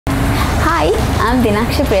I'm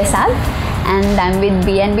Dinakshie Priyasad and I'm with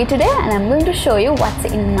B&B today, and I'm going to show you what's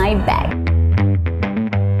in my bag.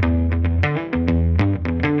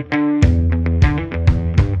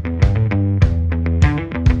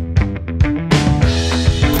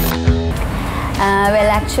 Well,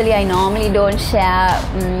 actually I normally don't share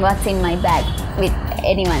what's in my bag with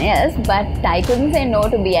anyone else, but I couldn't say no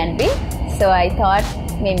to B&B, so I thought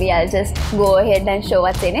maybe I'll just go ahead and show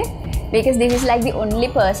what's in it, because this is like the only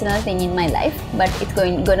personal thing in my life, but it's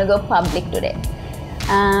gonna go public today.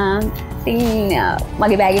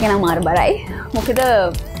 මගේ bag එක නම් මාර බරයි. මොකද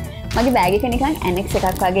මගේ bag එක නිකන් Annex එකක්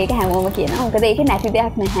වගේ, ඒක හැමෝම කියනවා. මොකද ඒකේ නැති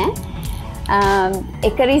දෙයක් නැහැ.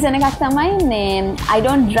 එක රීසන් එකක් තමයි මේ I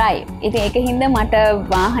don't drive. ඉතින් ඒක හින්දා මට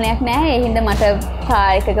වාහනයක් නැහැ. ඒ හින්දා මට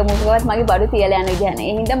කාර් එකක මොකවත් මගේ බඩු තියලා යන විදිහ නැහැ.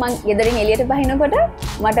 ඒ හින්දා මම ගෙදරින් එළියට බහිනකොට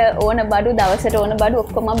මට ඕන බඩු දවසට ඕන බඩු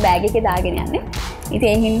ඔක්කොම මම බෑග් එකේ දාගෙන යන්නේ. ඉතින්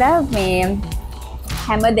ඒ හින්දා මේ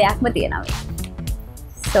හැම දෙයක්ම තියෙනවා.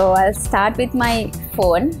 So I'll start with my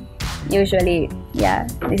phone. Usually, yeah,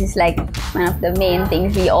 this is like one of the main things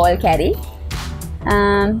we all carry.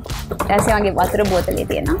 ඊට මගේ වතුර බෝතලේ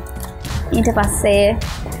තියෙනවා. ඊට පස්සේ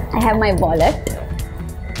I have my wallet.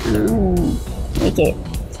 ඒකේ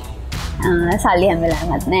සල්ලි හැම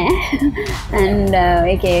වෙලාවෙමත් නැහැ. And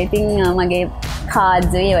ඒකේ ඉතින් මගේ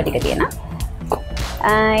cards ඒවා ටික තියෙනවා.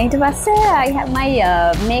 ඊට පස්සේ I have my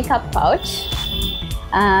makeup pouch.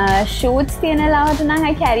 Shoots තියෙන ලාවට නම්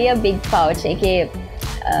I carry a big pouch. ඒකේ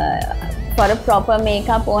for a proper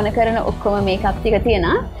makeup ඕන කරන ඔක්කොම makeup ටික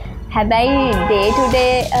තියෙනවා. හැබැයි day to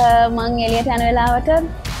day මං එළියට යන වෙලාවට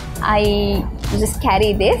I just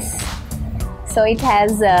carry this. So it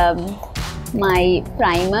has my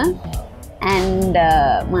primer and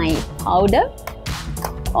my powder.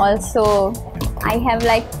 Also I have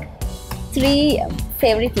like 3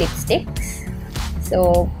 favorite lipsticks. So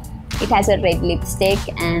it has a red lipstick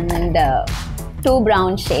and 2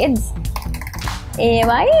 brown shades.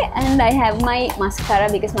 AY, and I have my mascara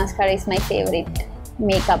because mascara is my favorite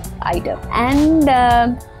makeup item. And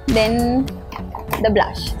then the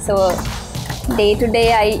blush. So day to day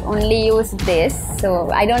I only use this. So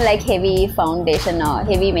I don't like heavy foundation or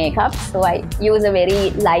heavy makeup. So I use a very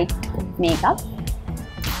light makeup.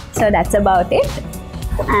 So that's about it.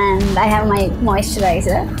 And I have my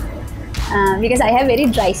moisturizer. Because I have very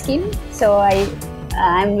dry skin, so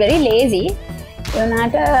I'm very lazy.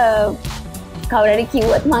 කවුරුහරි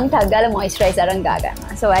කිව්වොත් මං ටක් ගාලා moisturiser අරන් ගා ගන්නවා.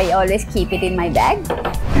 So I always keep it in my bag.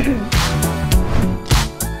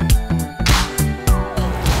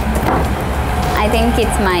 I think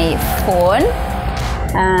it's my phone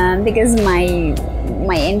because my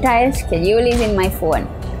entire schedule is in my phone.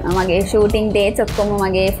 මගේ shooting dates ඔක්කොම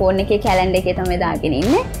මගේ phone එකේ calendar එකේ තමයි දාගෙන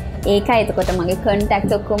ඉන්නේ. ඒකයි එතකොට මගේ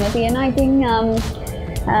contacts ඔක්කොම තියෙනවා. ඉතින්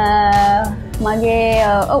මගේ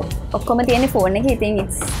ඔක්කොම තියෙන phone එකේ. ඉතින්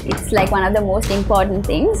it's like one of the most important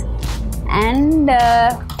things. And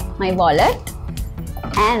my wallet,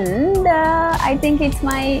 and I think it's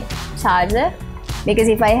my charger, because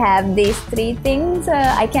if I have these 3 things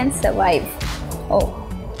I can survive.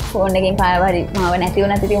 phone එකෙන් කායව හරි මාව නැති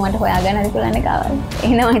වුණත් ඉතින් මට හොයාගන්න හරි පුළුවන් එක ආවා.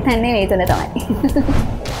 එහෙනම් මම හිතන්නේ මේ තුන තමයි.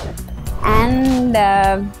 And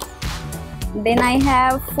then I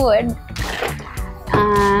have food.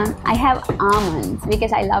 I have almonds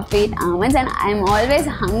because I love to eat almonds and I'm always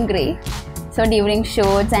hungry. So during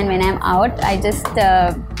shoots and when I'm out, I just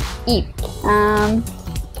eat.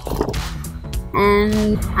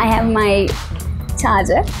 And I have my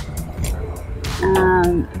charger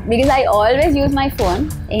because I always use my phone.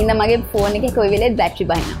 එහෙනම් මගේ phone එකේ කොයි වෙලේත් battery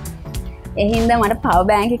බහිනවා. ඒ හින්දා මට power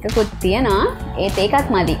bank එකකුත් තියෙනවා. ඒකත්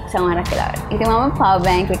මදි සමහරක් වෙලාවට. ඉතින් මම power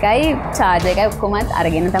bank එකයි charger එකයි ඔක්කොමත්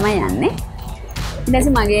අරගෙන තමයි යන්නේ. ඊට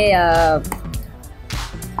පස්සේ මගේ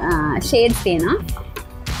shades තියෙනවා.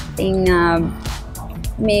 ඉතින්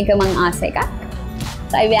මේක මං ආස එකක්.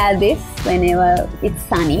 So I wear this whenever it's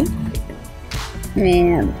sunny.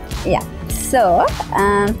 Yeah. So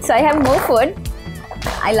I have more food.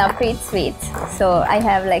 I love to eat sweets. So I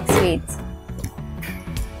have like sweets.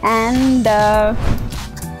 And I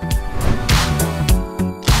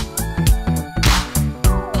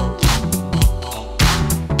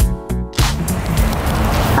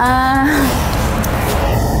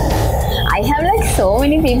have like so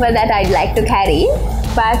many people that I'd like to carry,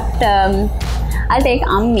 but I'll take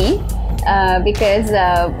Ammi because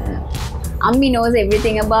Ammi knows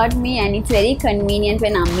everything about me and it's very convenient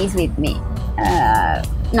when Ammi is with me.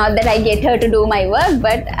 Not that I get her to do my work,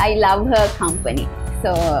 but I love her company.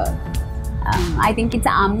 So I think it's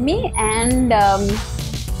Ammi and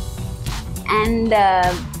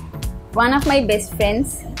one of my best friends,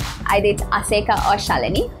 either it's Aseka or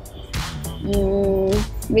Shalini.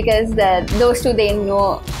 because those two they know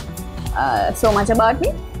so much about me.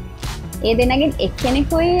 A දෙන්නගෙන්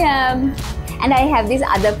එක්කෙනෙකුයි and I have this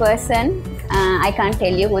other person, I can't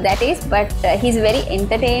tell you who that is, but he's very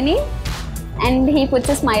entertaining and he puts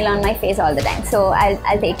a smile on my face all the time, so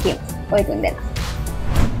I'll take him. ඔය තුන් දෙනා.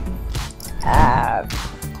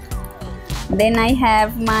 Then I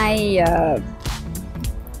have my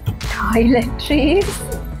toiletries.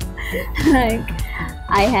 Like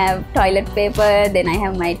I have toilet paper, then I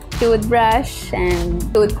have my toothbrush and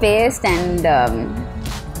toothpaste and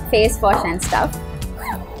face wash and stuff.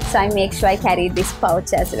 So I make sure I carry this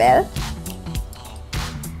pouch as well.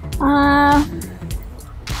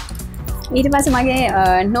 ඊට පස්සේ මගේ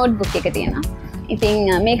notebook එක තියෙනවා. ඉතින්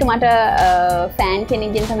මේක මට fan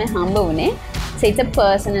කෙනෙක්ගෙන් තමයි හම්බ වුණේ. So it's a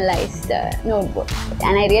personalized notebook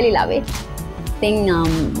and I really love it. ඉතින්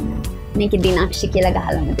මේක Dinakshie කියලා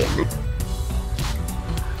ගහලාම තියෙනවා.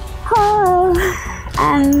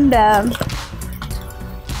 And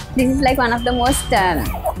this is like one of the most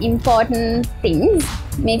important things.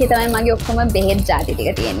 මේකේ තමයි මගේ ඔක්කොම බෙහෙත් ජාති ටික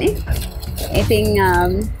තියෙන්නේ. ඉතින්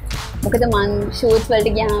මොකද මං shoots වලට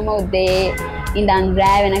ගියාම උදේ ඉඳන්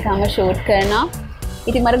රෑ වෙනකම් shoot කරනවා.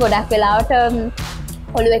 ඉතින් මට ගොඩක් වෙලාවට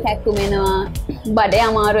ඔළුවේ කැක්කුම් එනවා, බඩේ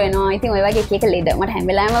අමාරු වෙනවා. ඉතින් ඔය වගේ එක එක ලෙඩ මට හැම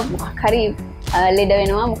වෙලාවෙම මොකක් හරි ලෙඩ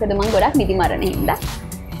වෙනවා. මොකද මං ගොඩක් නිදි මරණ හින්දා.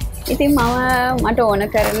 ඉතින් මට ඕන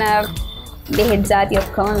කරන බෙහෙත් ජාති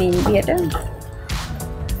ඔක්කොම මේ විදිහට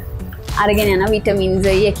අරගෙන යන vitamins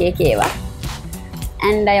එක එක ඒවා.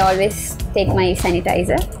 And I always take my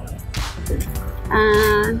sanitizer.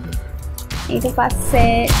 ඊට පස්සේ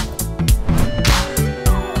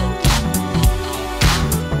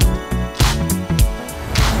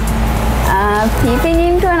peeping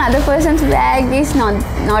into another person's bag is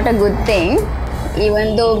not a good thing,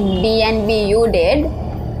 even though B&B you did.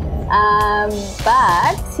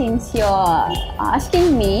 But since you're asking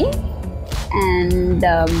me, and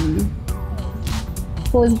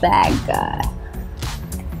whose bag?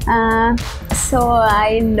 So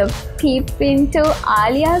I'll peep into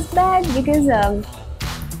Alia's bag because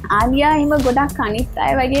Alia hima godak අනිත්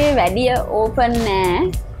අය වගේ වැඩි open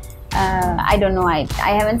නෑ. I don't know,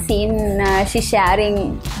 I haven't seen she sharing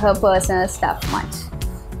her personal stuff much.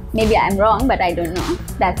 Maybe I'm wrong, but I don't know.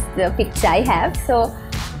 That's the picture I have. So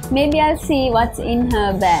maybe I'll see what's in her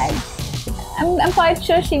bag. I'm quite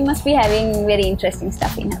sure she must be having very interesting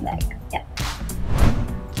stuff in her bag. Yeah.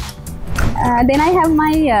 Then I have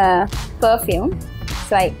my perfume.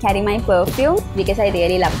 So I carry my perfume because I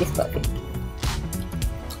really love this perfume.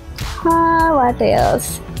 What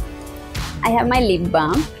else? I have my lip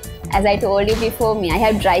balm. As I told you before, I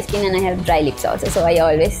have dry skin and I have dry lips also. So I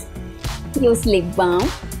always use lip balm.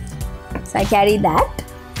 So I carry that.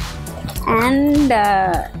 And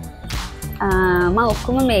මම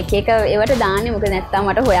ඔක්කොම මේක එක ඒවට දාන්නේ මොකද නැත්තම්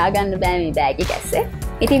මට හොයාගන්න බෑ මේ බෑග් එක ඇස්සේ.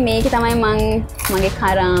 ඉතින් මේක තමයි මගේ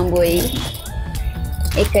කරාඹුයි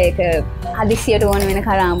එක එක හදිසියට ඕන වෙන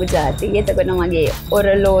කරාඹු ಜಾති. එතකොට මගේ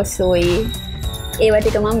ඔරලෝසුයි ඒව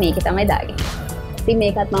ටික මම මේකේ තමයි දාගෙන. ඉතින්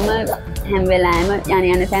මේකත් මම හැම වෙලාවෙම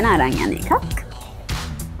යන තැන අරන් යන එකක්.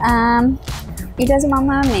 ඊට පස්සේ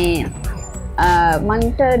මම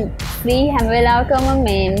මන්ට free හැම වෙලාවකම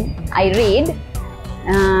I read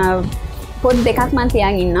පොත් දෙකක් මම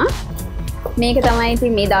තියන් ඉන්නවා. මේක තමයි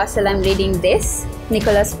ඉතින් මේ දවස්වල I'm reading this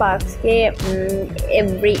Nicholas Sparks ගේ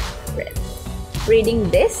every reading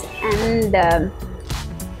this and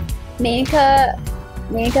make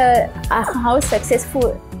how successful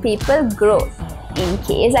people grow. In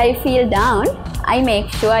case I feel down, I make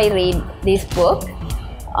sure I read this book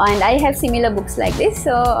and I have similar books like this,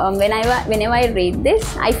 so whenever I read this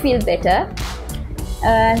I feel better.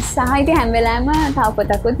 සහ ඉතින් හැම වෙලාවෙම තව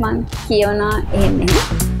පොතකුත් මම කියවනවා එහෙම නෙමෙයි.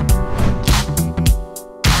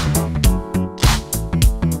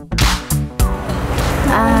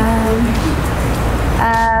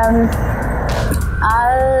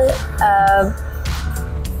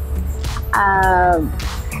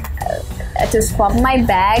 To swap my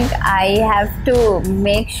bag, I have to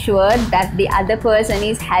make sure that the other person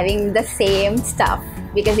is having the same stuff,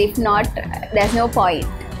 because if not, there's no point.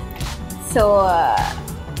 So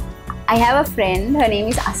I have a friend, her name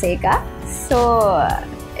is Aseka. So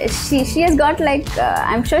she has got like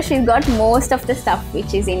I'm sure she's got most of the stuff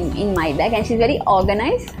which is in my bag, and she's very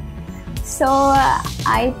organized. So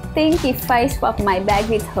I think if I swap my bag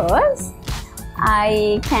with hers,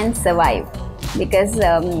 I can survive, because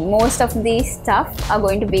most of these stuff are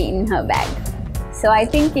going to be in her bag. So I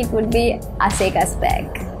think it would be Aseka's bag.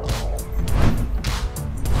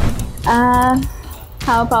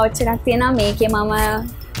 How pouch එකක් තියෙනවා. මේකේ මම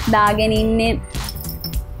දාගෙන ඉන්නේ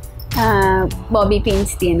bobby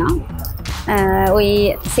pins තියෙනවා.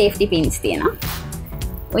 ඔයි safety pins තියෙනවා.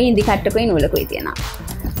 ඔයි ඉදි කට්ටකුයි නූලකුයි තියෙනවා.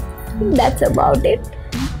 That's about it.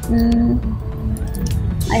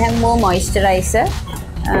 I have more moisturizer.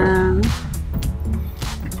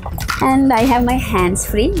 And I have my hands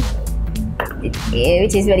free,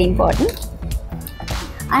 which is very important.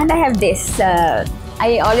 And I have this.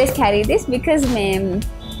 I always carry this because this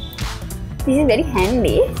is very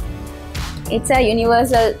handy. It's a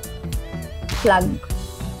universal plug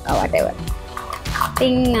or whatever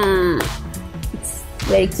thing. It's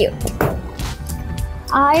very cute.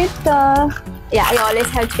 I always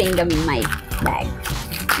have chewing gum in my bag,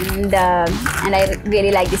 and I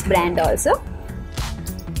really like this brand also.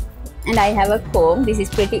 And I have a comb. This is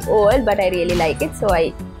pretty old, but I really like it, so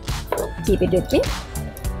I keep it with me.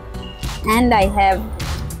 And I have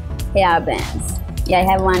hair bands. I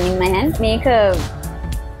have one in my hand.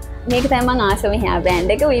 මේක තමයි මම ආසම hair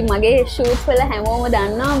band එක. ඔය මගේ shoots වල හැමෝම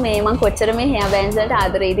දන්නවා මේ මම කොච්චර මේ hair bands වලට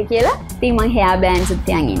ආදරෙයිද කියලා. ඉතින් මම hair bands උත්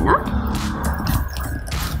තියන් ඉන්නවා.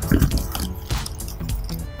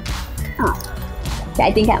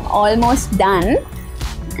 I think I'm almost done.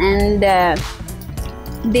 And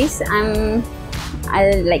this I'll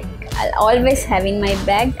always have in my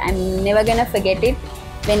bag. I'm never gonna forget it.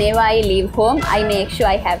 Whenever I leave home, I make sure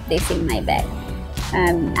I have this in my bag.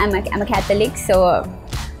 I'm a Catholic, so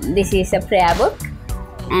this is a prayer book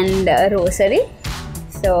and a rosary.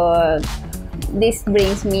 So this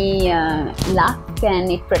brings me luck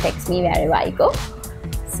and it protects me wherever I go.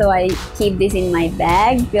 So I keep this in my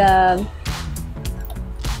bag.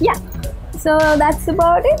 Yeah, so that's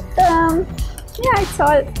about it. It's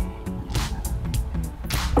all.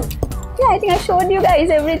 I think I showed you guys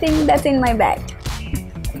everything that's in my bag.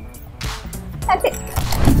 That's it.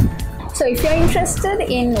 So if you're interested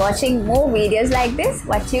in watching more videos like this,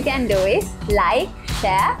 what you can do is like,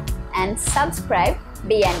 share and subscribe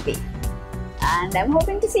DNP. And I'm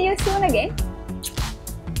hoping to see you soon again.